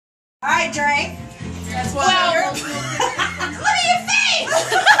Alright, drink. That's why you're... Look at your face!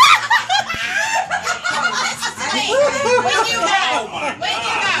 when you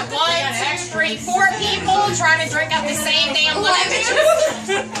got 1, 2, 3, 4 people trying to drink up the same damn lemon juice.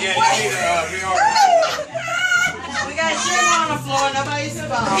 Yeah, you need to We got shit on the floor, nobody's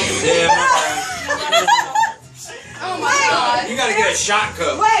involved. Oh my god. You gotta get a shot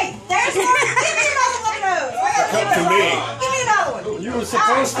cup. Wait, there's more. Give me another one of those. Cup to me. Give me another one. You were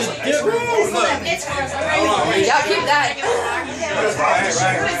supposed to dip. It's gross. Y'all keep that.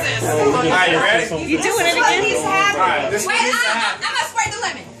 Alright, you ready? You doing it again? Alright, this one Wait, needs to I'm happen. gonna spray the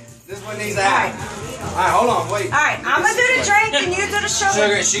lemon. This one needs to happen. Alright, hold on, wait. Alright, I'm gonna do the drink and you do the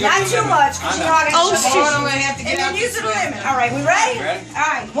sugar. She Not gonna do too lemon. much, because you know I got Oh, sugar. shit. I'm gonna have to get and then you do the lemon. Alright, we ready? Ready?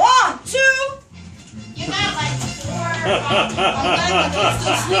 Alright, 1, 2. You got like 4 or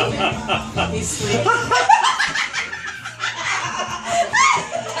 5. He's sleeping.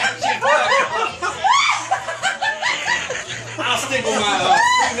 I'll stick with my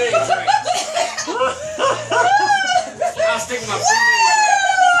pre-made drink. I'll stick with my pre-made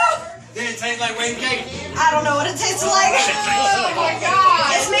drink. Did it taste like wing cake? I don't know what it tastes like. Oh my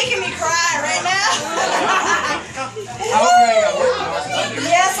god. It's making me cry right now.